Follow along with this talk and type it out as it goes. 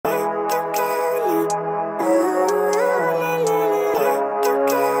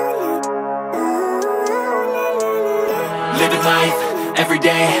Living life,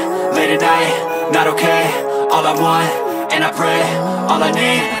 everyday, late at night, not okay. All I want, and I pray, all I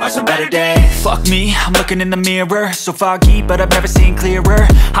need are some better days. Fuck me, I'm looking in the mirror, so foggy, but I've never seen clearer.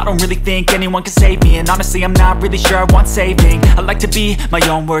 I don't really think anyone can save me, and honestly I'm not really sure I want saving. I like to be my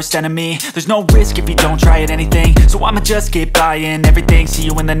own worst enemy. There's no risk if you don't try at anything, so I'ma just keep buying everything. See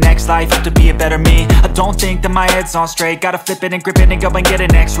you in the next life, hope to be a better me. I don't think that my head's on straight, gotta flip it and grip it and go and get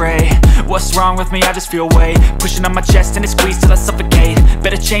an x-ray. What's wrong with me? I just feel weight pushing on my chest and it squeezes till I suffocate.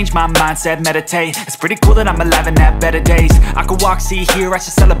 Better change my mindset, meditate. It's pretty cool that I'm alive and have better days. I could walk, see, hear, I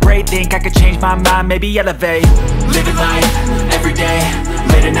should celebrate. Think I could change my mind, maybe elevate. Living life, everyday,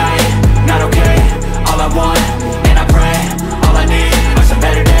 late at night, not okay. All I want, and I pray, all I need are some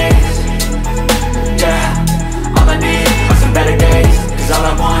better days. Yeah, all I need are some better days. Cause all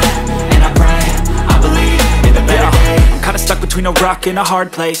I want, and I pray, I believe in the better days. I'm kinda stuck between a rock and a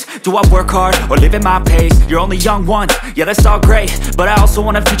hard place. Do I work hard or live at my pace? You're only young once, yeah that's all great, but I also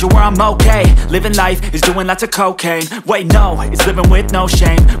want a future where I'm okay. Living life is doing lots of cocaine. Wait no, it's living with no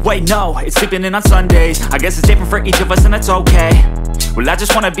shame. Wait no, it's sleeping in on Sundays. I guess it's different for each of us and that's okay. Well I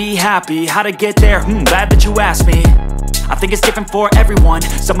just wanna be happy, how to get there? Glad that you asked me. I think it's different for everyone.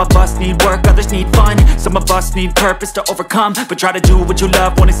 Some of us need work, others need fun. Some of us need purpose to overcome. But try to do what you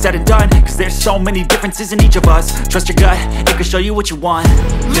love when it's said and done. Cause there's so many differences in each of us. Trust your gut, it can show you what you want.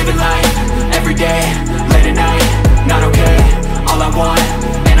 Living life, everyday, late at night, not okay. All I want,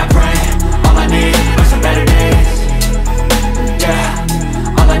 and I pray, all I need are some better days.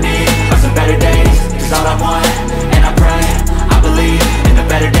 Yeah, all I need are some better days. Cause all I want, and I pray, I believe in the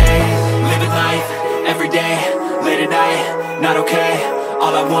better days. Living life, everyday, late at night, not okay.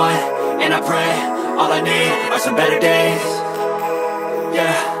 All I want, and I pray, all I need are some better days.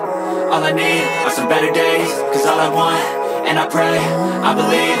 Yeah, all I need are some better days. Cause all I want, and I pray, I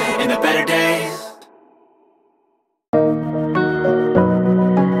believe in the better days.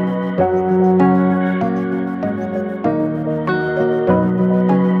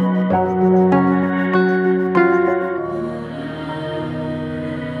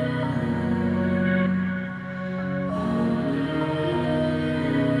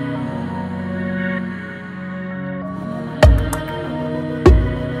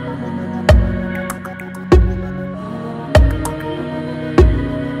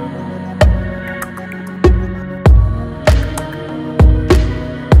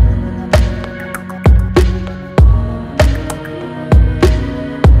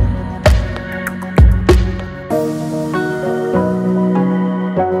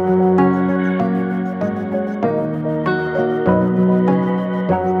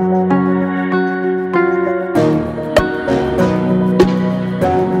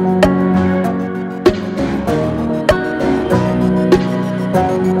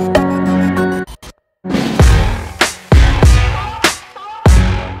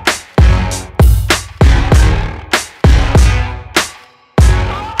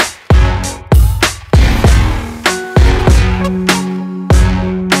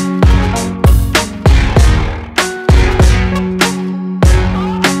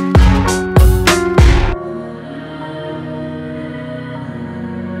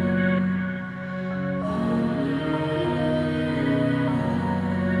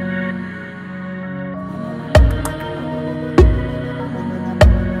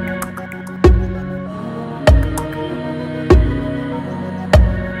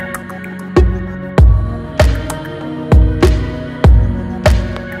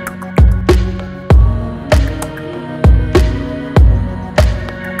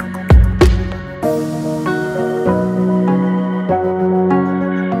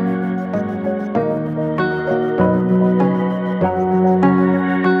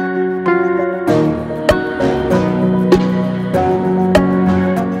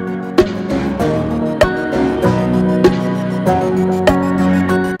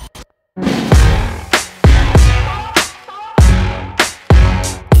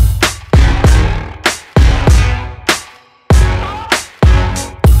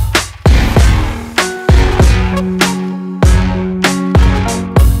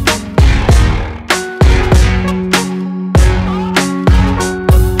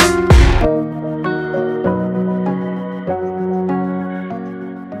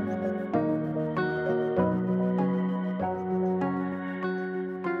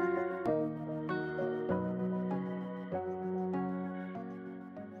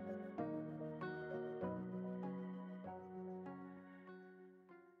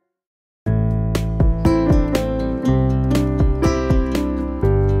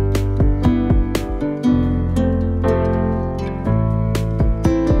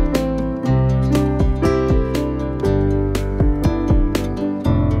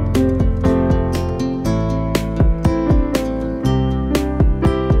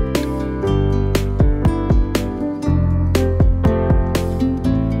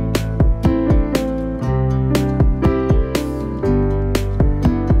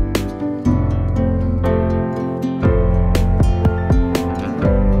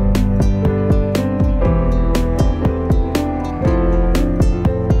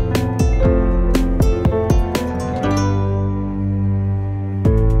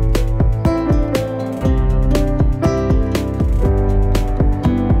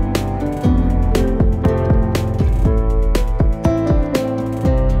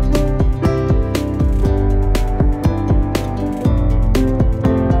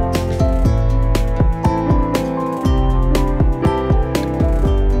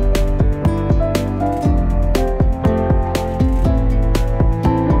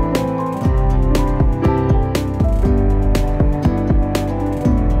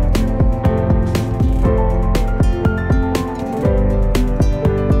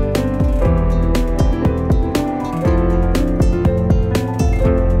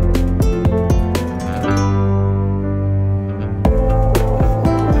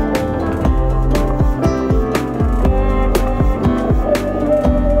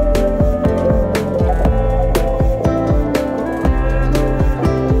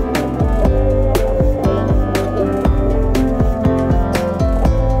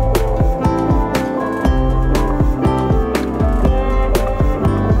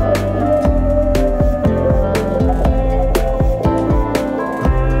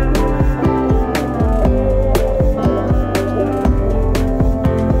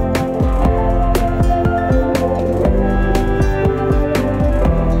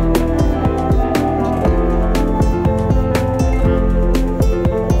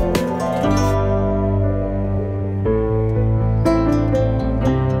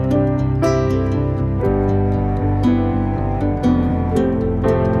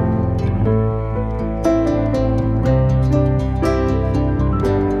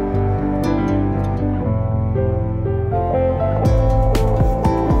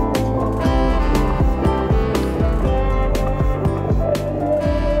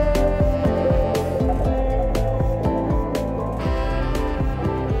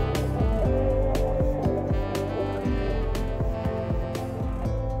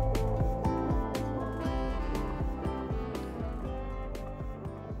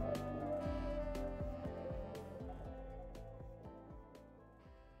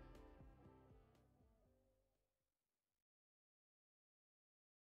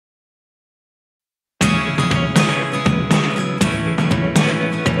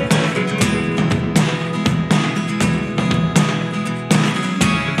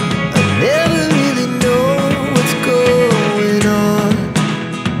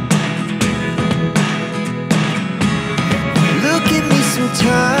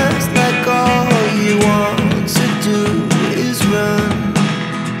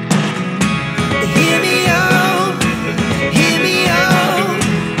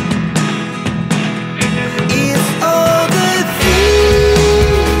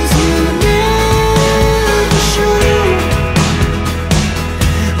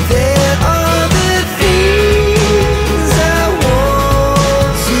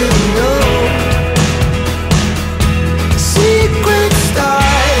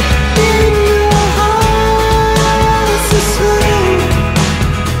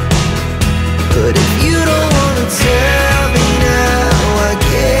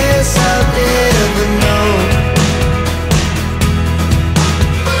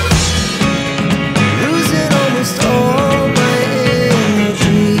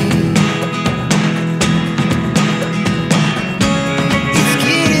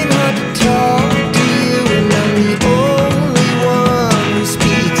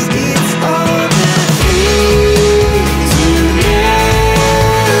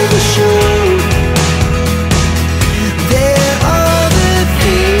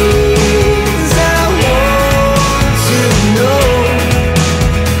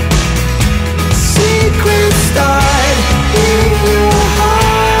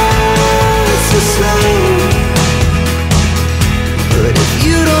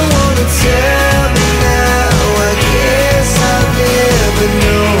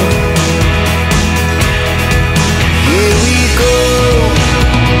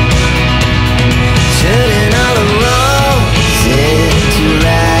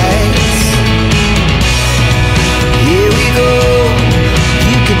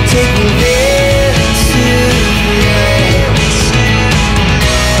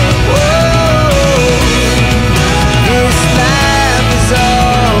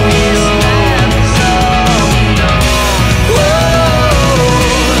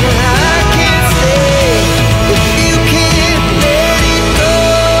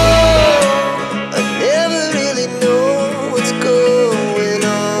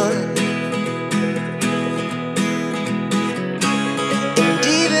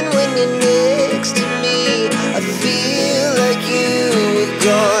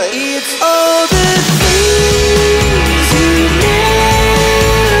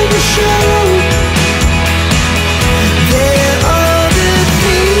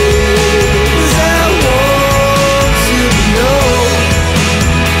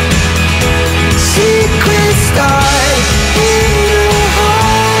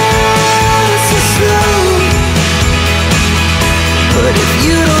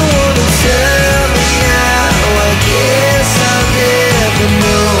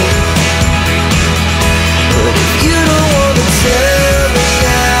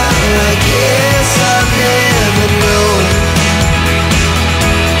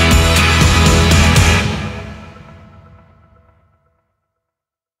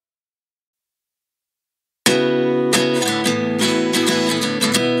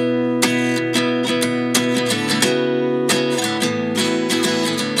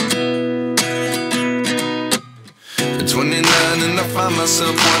 I find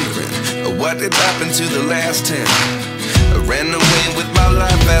myself wondering what did happen to the last 10. I ran away with my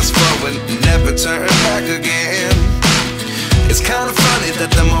life, fast forward, never turn back again. It's kind of funny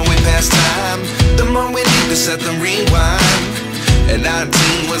that the more we pass time, the more we need to set the rewind. And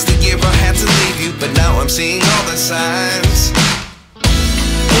 19 was the year I had to leave you, but now I'm seeing all the signs.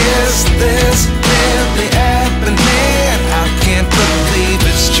 Is this really happening? I can't believe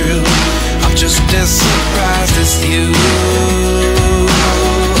it's true. I'm just as surprised as you.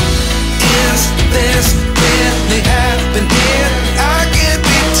 Is this really happening? I can't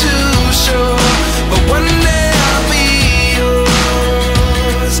be too sure, but one day I'll be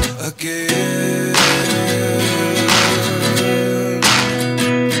yours again.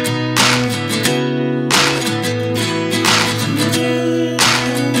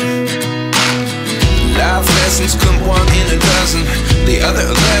 Life lessons come one in a dozen. The other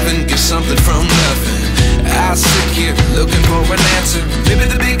 11 give something from nothing. I sit here looking for an answer. Maybe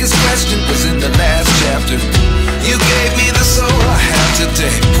the biggest question was in the last chapter. You gave me the soul I have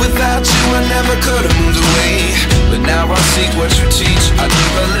today. Without you I never could have moved away. But now I see what you teach. I do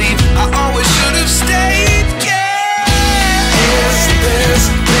believe I always should have stayed. Yeah. Is this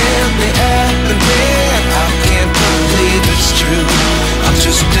really happening? I can't believe it's true. I'm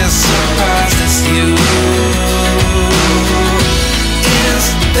just as surprised as you. Is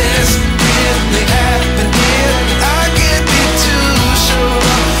this really happening? I can't be too sure,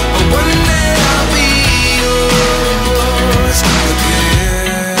 but one day I'll be yours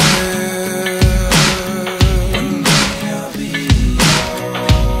again. One day I'll be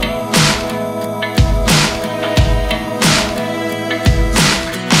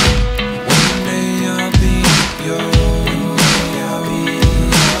One day I'll be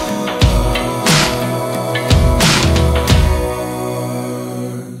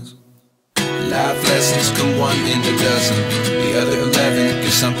yours. Life lessons come one in a dozen. The other 11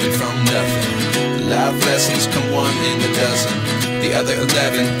 give something from nothing. Life lessons come one in a dozen. The other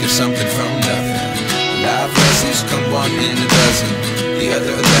 11 give something from nothing. Life lessons come one in a dozen. The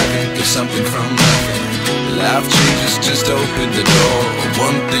other 11 give something from nothing. Life changes just open the door.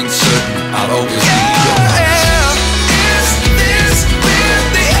 One thing's certain, I'll always be yours. Is this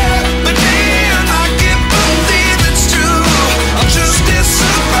really happening? I can't believe it's true. I'm just as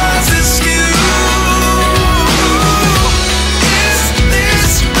surprised as you. Is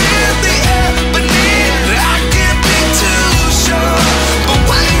this really happening? I can't be too sure, but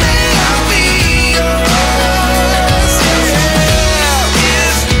one day I'll be yours. Yeah.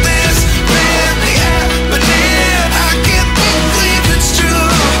 Is this really happening? I can't believe it's true.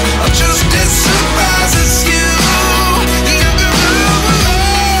 I'm just as surprised as you.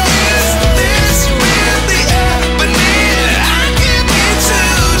 Is this really happening? I can't be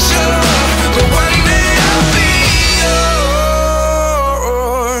too sure, but one day I'll be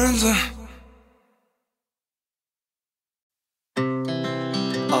yours.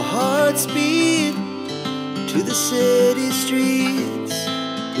 Our hearts beat to the city streets.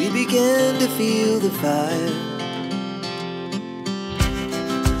 We began to feel the fire.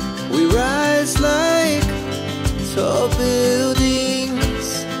 We rise like tall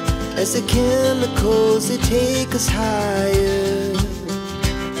buildings as the chemicals, they take us higher.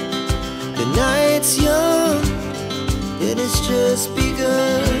 The night's young and it's just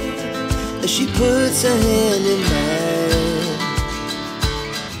begun as she puts her hand in mine.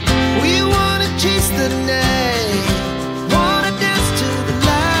 We wanna chase the night, wanna dance to the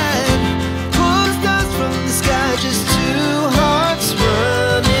light, pull the stars from the sky, just two hearts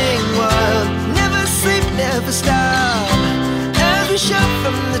running wild. Never sleep, never stop, as we shout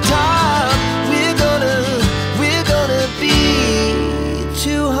from the top. We're gonna be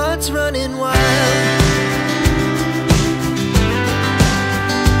two hearts running wild.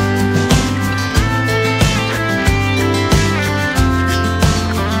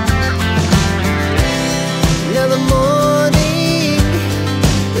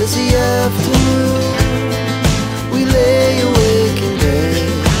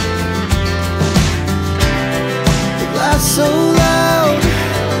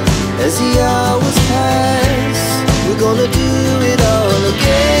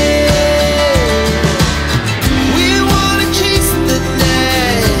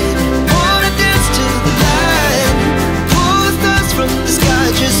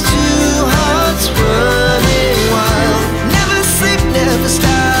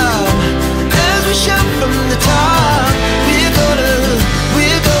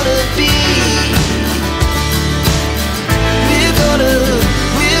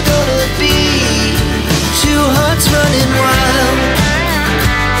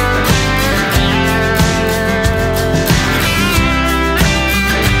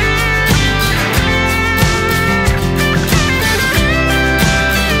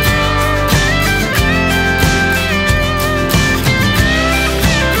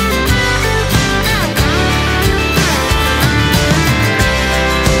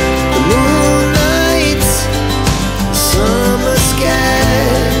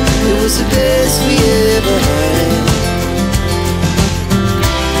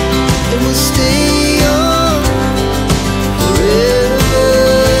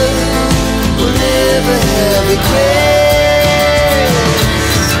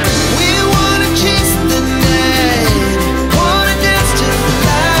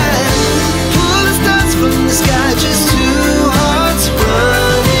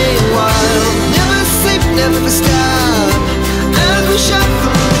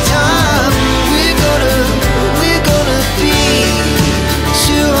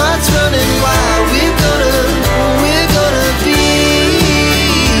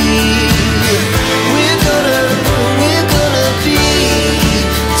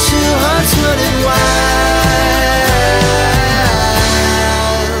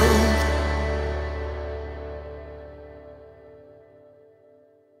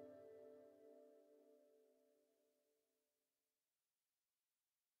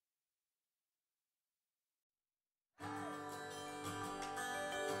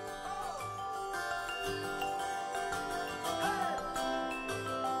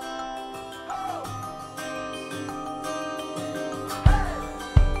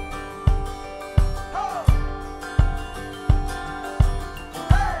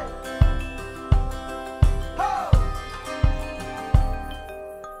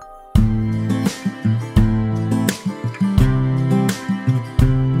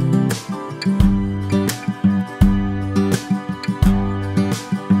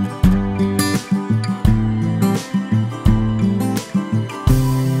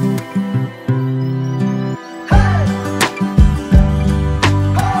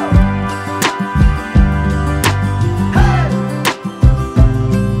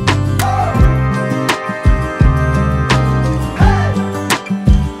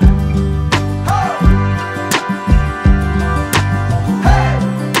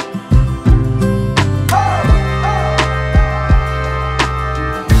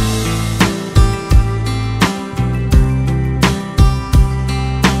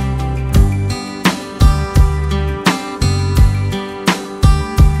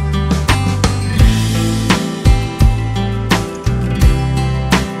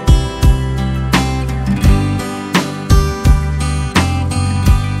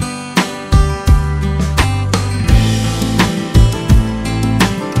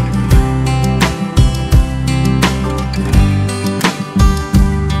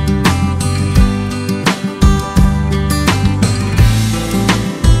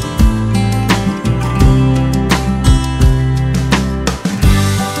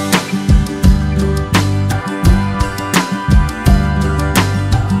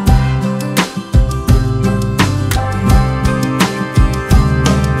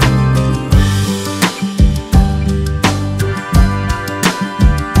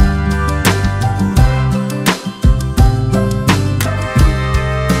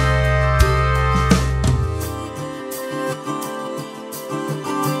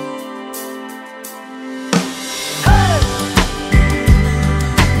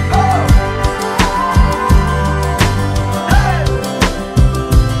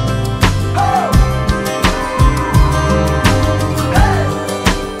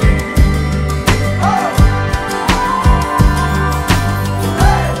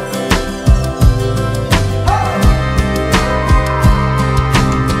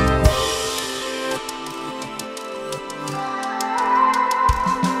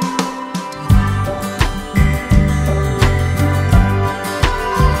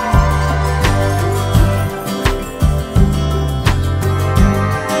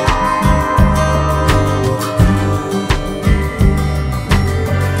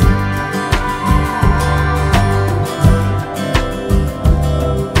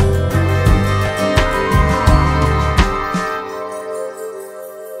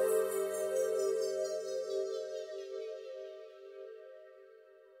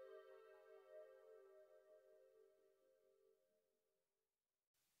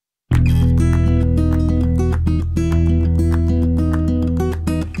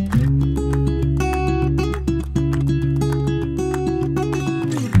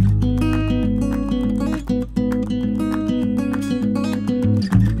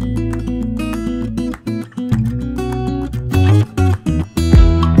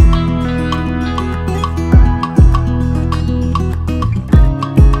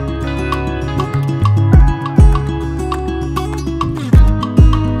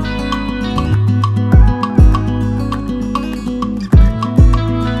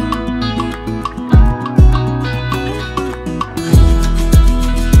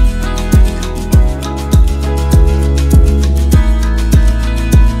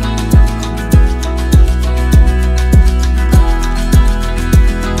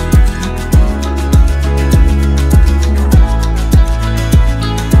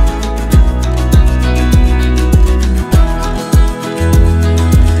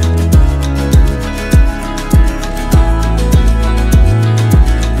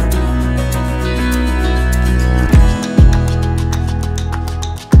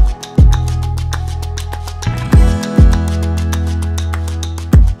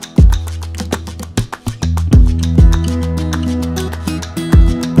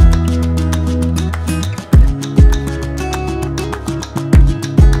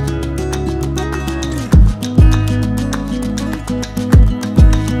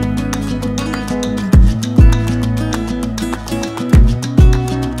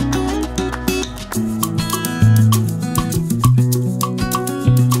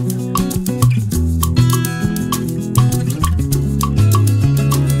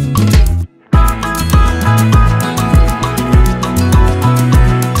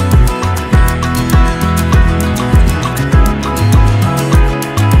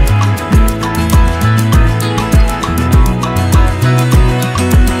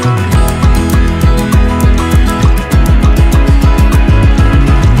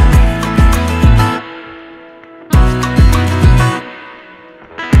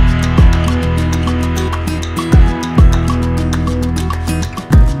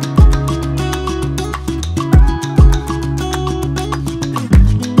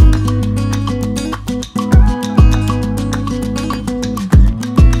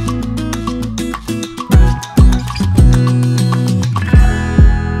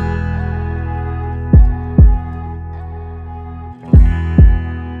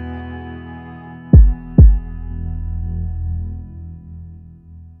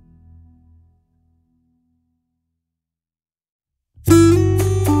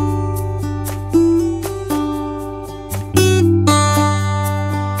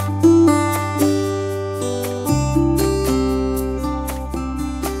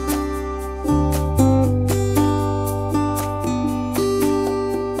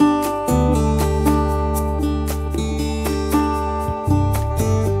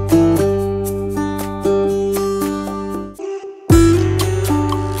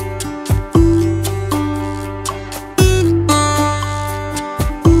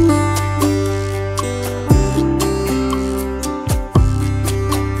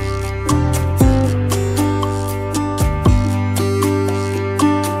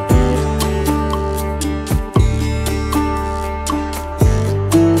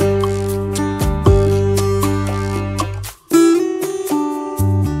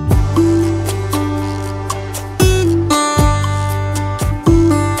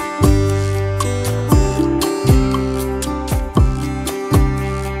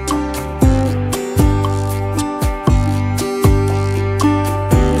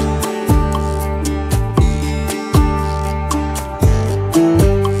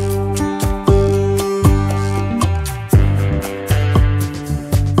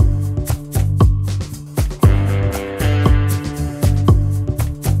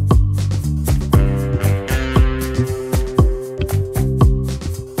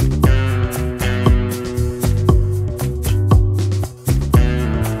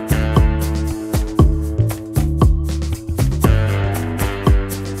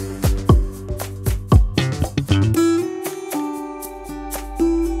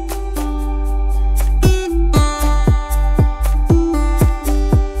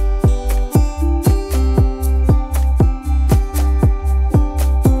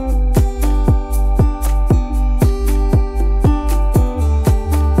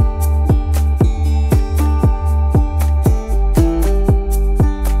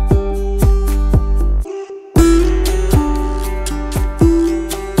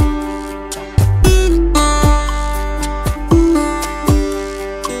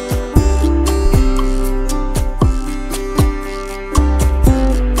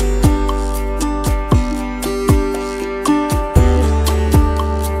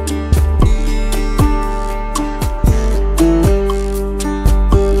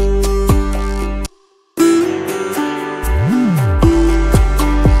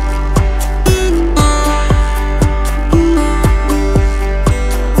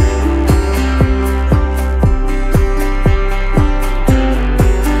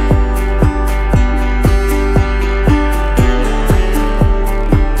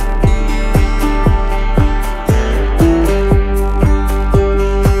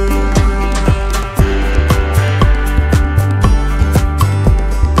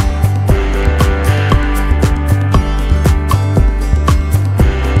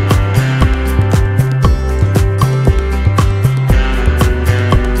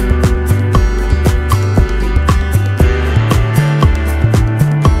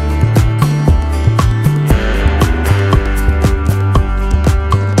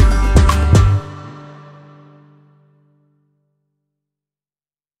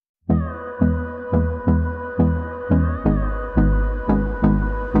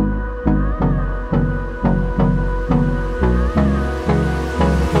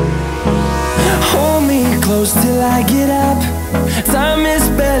 close till I get up. Time is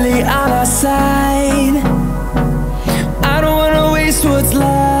barely on our side. I don't wanna waste what's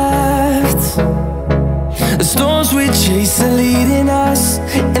left. The storms we chase are leading us,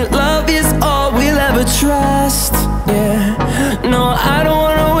 and love is all we'll ever trust. Yeah, no, I don't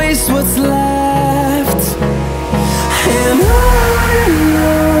wanna